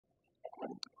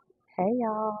Hey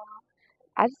y'all.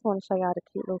 I just want to show y'all the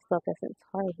cute little stuff that's in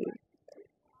Target.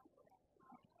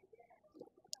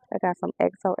 I got some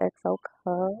XOXO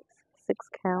cups, 6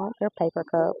 count. They're paper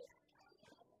cups.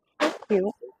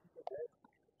 Cute.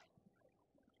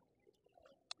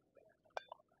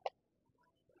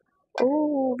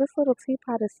 Ooh, this little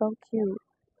teapot is so cute.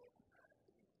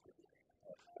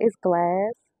 It's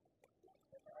glass.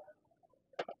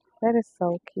 That is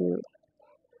so cute.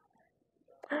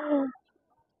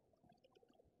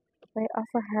 They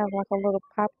also have like a little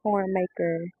popcorn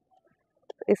maker.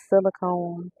 It's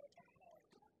silicone.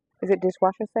 Is it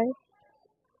dishwasher safe?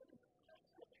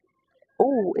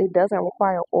 Ooh, it doesn't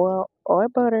require oil or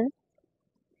butter.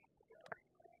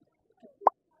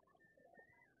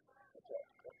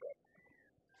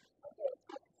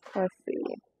 Let's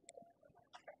see.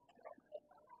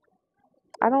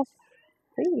 I don't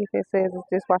see if it says it's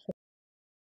dishwasher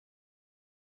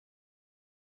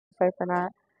safe or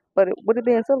not. But it would it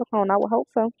be in silicone? I would hope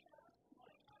so.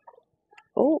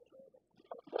 Ooh,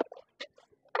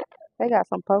 they got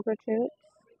some poker chips.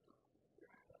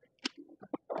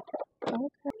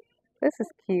 Okay. This is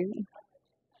cute.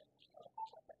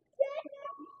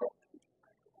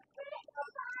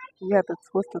 You have to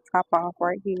twist the top off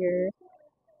right here.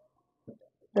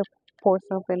 To pour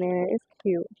something in it. It's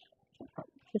cute.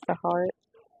 It's a heart.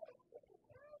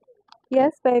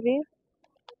 Yes, baby.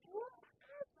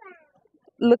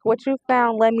 Look what you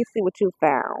found. Let me see what you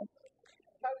found.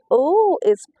 Ooh,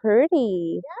 it's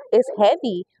pretty. It's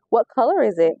heavy. What color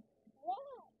is it?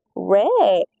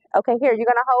 Red. Okay, here, you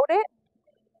gonna hold it?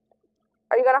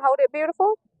 Are you gonna hold it,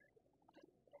 beautiful?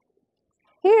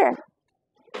 Here.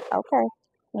 Okay.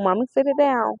 Mommy, sit it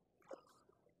down.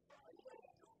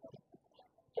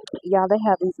 Y'all, they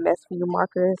have these mess for you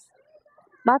markers.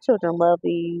 My children love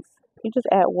these. You just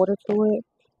add water to it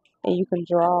and you can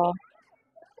draw.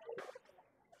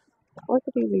 Look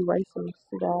at these erasers,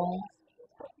 guys.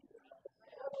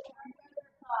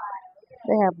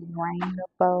 They have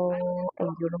rainbow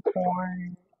and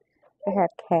unicorn. They have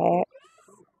cat.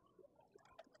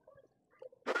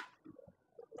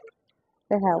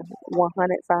 They have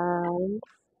 100 signs.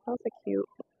 Those are cute.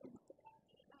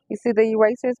 You see the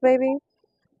erasers, baby?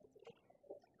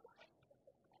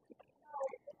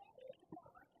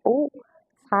 Ooh,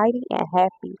 tidy and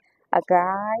happy. A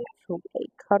guide to a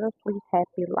colorfully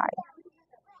happy life.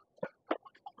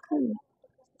 Hmm.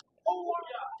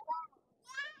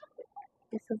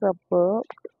 This is a book.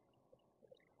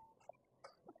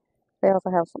 They also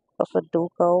have a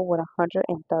Sudoku with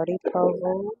 130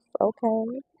 puzzles.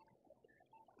 Okay.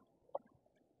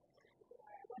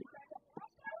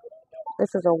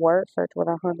 This is a word search with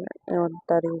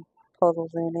 130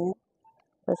 puzzles in it.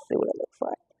 Let's see what it looks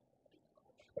like.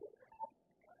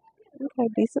 Okay,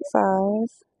 decent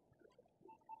size.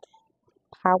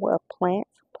 Power of plants.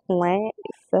 Plant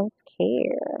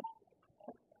self-care.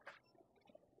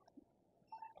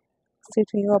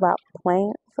 Teaching you about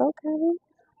plants. Okay.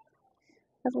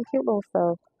 That's some cute little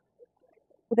stuff.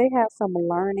 They have some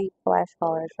learning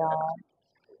flashcards, y'all.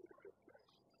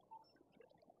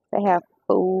 They have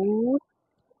food.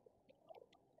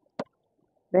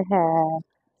 They have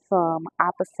some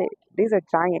opposite. These are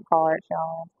giant cards,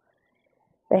 y'all.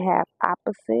 They have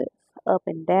opposites, up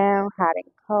and down, hot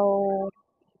and cold.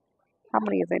 How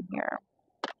many is in here?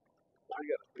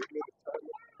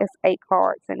 It's 8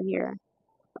 cards in here.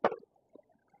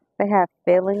 They have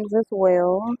feelings as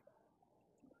well.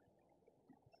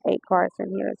 8 cards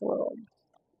in here as well.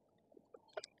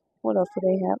 What else do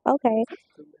they have? Okay.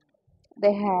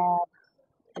 They have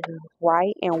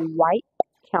white and white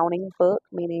counting book,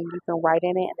 meaning you can write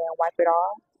in it and then wipe it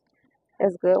off.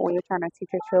 It's good when you're trying to teach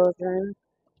your children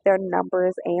their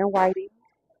numbers and writing.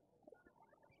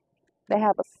 They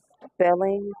have a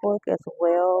spelling book as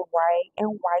well, white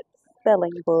and white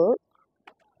spelling book.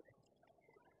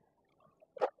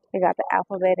 They got the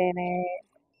alphabet in it.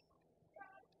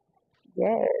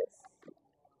 Yes.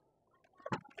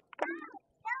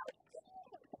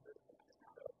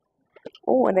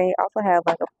 Oh, and they also have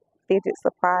like a fidget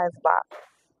surprise box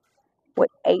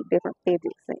with 8 different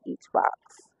fidgets in each box.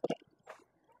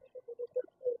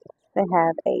 They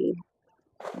have a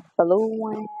blue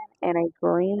one and a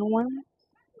green one.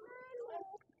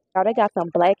 Oh, they got some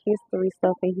Black History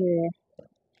stuff in here.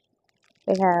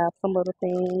 They have some little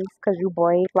things because you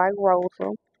brave like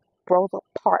Rosa. Rosa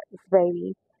Parks,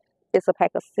 baby. It's a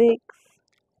pack of 6.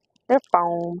 They're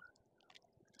foam.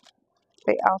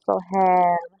 They also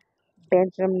have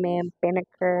Benjamin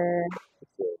Banneker.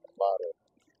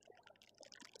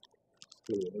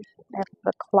 That's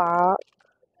the clock.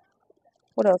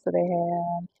 What else do they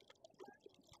have?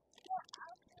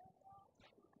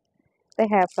 They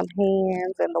have some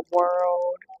hands in the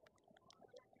world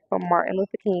from Martin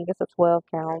Luther King. It's a 12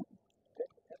 count.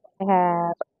 They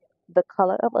have the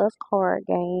Color of Us card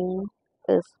game.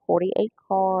 It's 48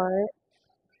 cards.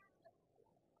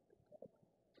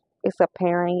 It's a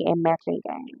pairing and matching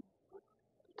game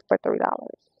for $3.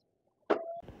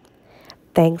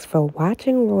 Thanks for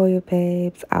watching, Royal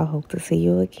Babes. I hope to see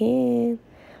you again.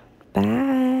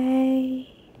 Bye.